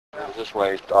It was this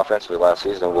way offensively last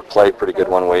season. We'll play pretty good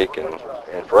one week, and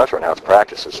for us right now it's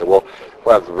practices. So we'll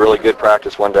have really good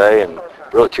practice one day, and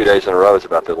really 2 days in a row is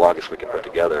about the longest we can put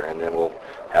together. And then we'll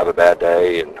have a bad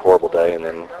day and horrible day, and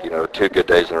then 2 good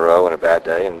days in a row and a bad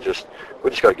day, and we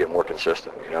just got to get more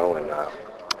consistent,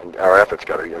 and our efforts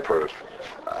got to improve.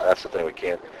 That's the thing we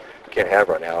can't have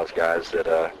right now is guys that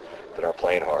aren't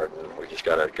playing hard, and we just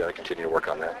got to continue to work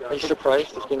on that. Are you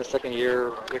surprised it's been the second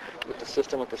year with the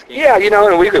system, with the scheme? Yeah,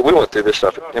 and we went through this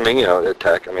stuff. At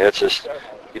Tech. It's just,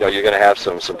 you're going to have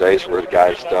some days where the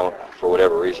guys don't, for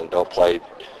whatever reason, don't play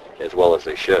as well as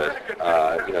they should,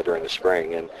 during the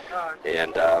spring,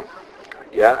 but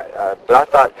I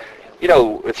thought,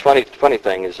 it's funny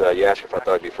thing is you asked if I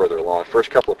thought I'd be further along. First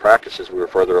couple of practices we were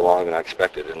further along than I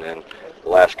expected, and then the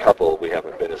last couple we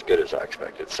haven't been as good as I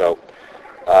expected. So.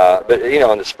 But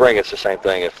in the spring, it's the same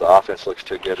thing. If the offense looks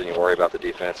too good, then you worry about the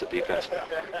defense. The defense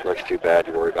looks too bad,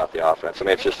 you worry about the offense.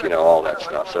 It's just, all that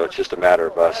stuff. So it's just a matter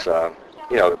of us,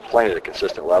 playing at a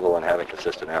consistent level and having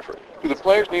consistent effort. Do the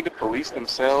players need to police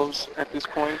themselves at this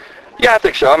point? Yeah, I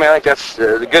think so. I think that's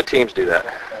the good teams do that.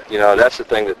 That's the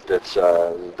thing that's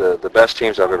the best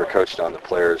teams I've ever coached on. The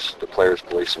players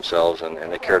police themselves, and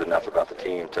they cared enough about the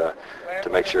team to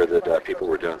make sure that people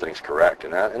were doing things correct,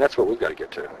 and that's what we've got to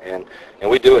get to. And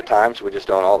we do at times, we just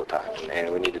don't all the time,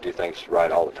 and we need to do things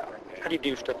right all the time. How do you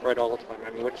do stuff right all the time?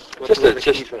 What's the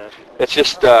key for that? It's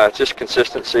just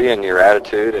consistency in your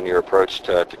attitude and your approach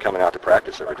to coming out to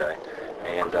practice every day.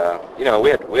 And we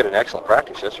had an excellent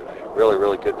practice yesterday,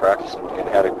 really good practice, and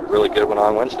had a really good one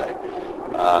on Wednesday.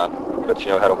 But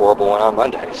had a horrible one on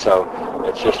Monday. So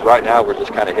it's just right now we're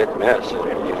just kind of hit and miss.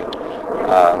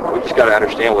 We just got to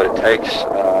understand what it takes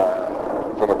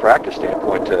from a practice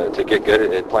standpoint to get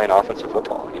good at playing offensive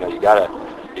football. You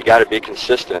got to be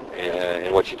consistent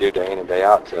in what you do day in and day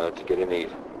out to get any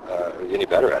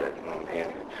better at it.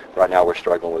 And right now we're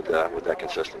struggling with that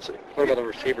consistency. What about the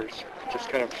receivers? Just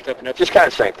kind of stepping up? Just kind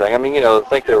of same thing. I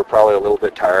think they were probably a little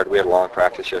bit tired. We had a long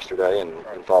practice yesterday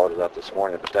and followed it up this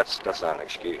morning, but that's not an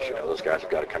excuse. Those guys have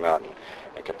got to come out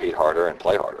and compete harder and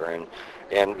play harder.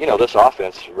 And this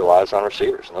offense relies on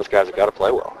receivers, and those guys have got to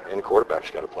play well, and the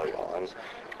quarterback's got to play well.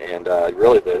 And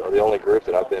really the only group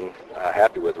that I've been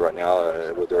happy with right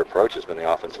now with their approach has been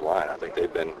the offensive line. I think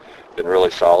they've been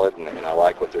really solid, and I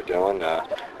like what they're doing.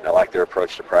 I like their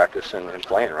approach to practice and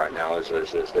playing right now. Is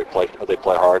they play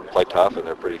hard, play tough, and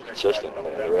they're pretty consistent. And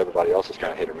everybody else is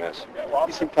kind of hit or miss.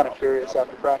 You seem kind of furious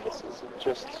after practice. Is it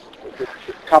just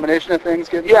a combination of things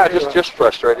getting? Yeah, just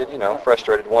frustrated.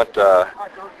 Frustrated. Want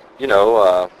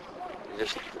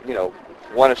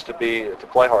us to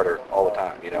play harder all the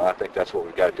time. I think that's what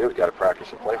we've got to do. We've got to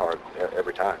practice and play hard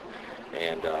every time.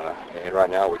 And right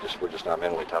now we're just not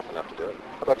mentally tough enough to do it.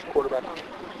 How about your quarterback?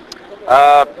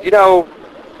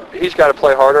 He's got to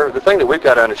play harder. The thing that we've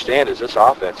got to understand is this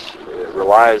offense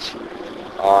relies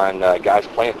on guys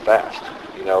playing fast.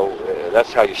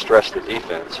 That's how you stress the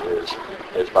defense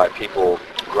is by people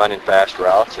running fast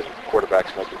routes and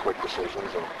quarterbacks making quick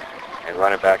decisions and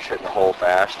running backs hitting the hole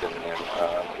fast and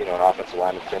an offensive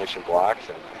lineman finishing blocks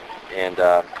and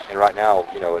right now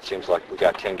it seems like we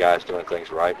got 10 guys doing things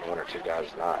right and 1 or 2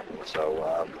 guys not. And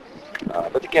so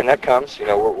but again, that comes.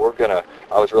 We're gonna.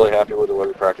 I was really happy with the way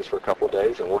we practiced for a couple of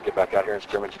days, and we'll get back out here and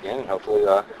scrimmage again, and hopefully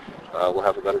we'll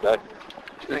have a better day.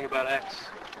 What do you think about X?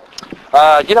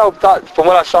 From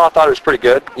what I saw, I thought it was pretty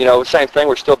good. Same thing.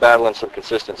 We're still battling some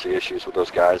consistency issues with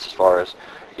those guys as far as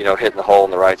hitting the hole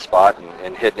in the right spot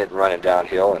and hitting it and running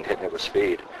downhill and hitting it with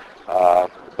speed.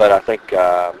 But I think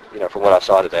from what I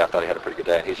saw today, I thought he had a pretty good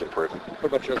day, and he's improving. What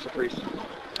about Joseph Reese?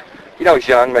 He's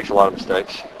young, makes a lot of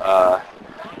mistakes.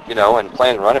 And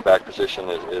playing the running back position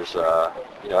is it's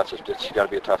got to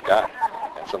be a tough guy.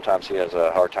 And sometimes he has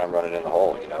a hard time running in the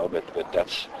hole, but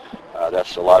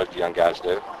that's a lot of young guys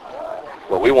do.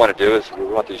 What we want to do is we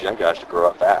want these young guys to grow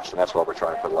up fast, and that's why we're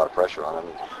trying to put a lot of pressure on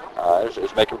them.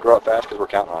 Is make them grow up fast because we're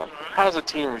counting on them. How does a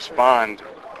team respond?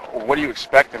 What do you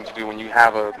expect them to do when you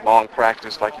have a long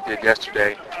practice like you did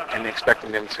yesterday and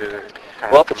expecting them to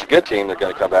Well, if it's a good team, they're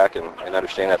going to come back and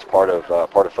understand that's part of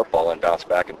football and bounce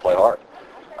back and play hard.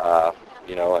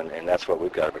 And that's what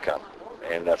we've got to become,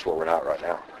 and that's what we're not right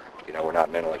now. We're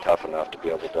not mentally tough enough to be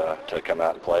able to come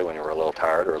out and play when we're a little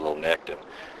tired or a little nicked,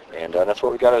 and that's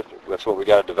what we got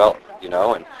to develop.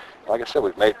 And like I said,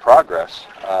 we've made progress,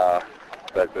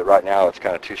 but right now it's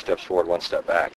kind of 2 steps forward, 1 step back.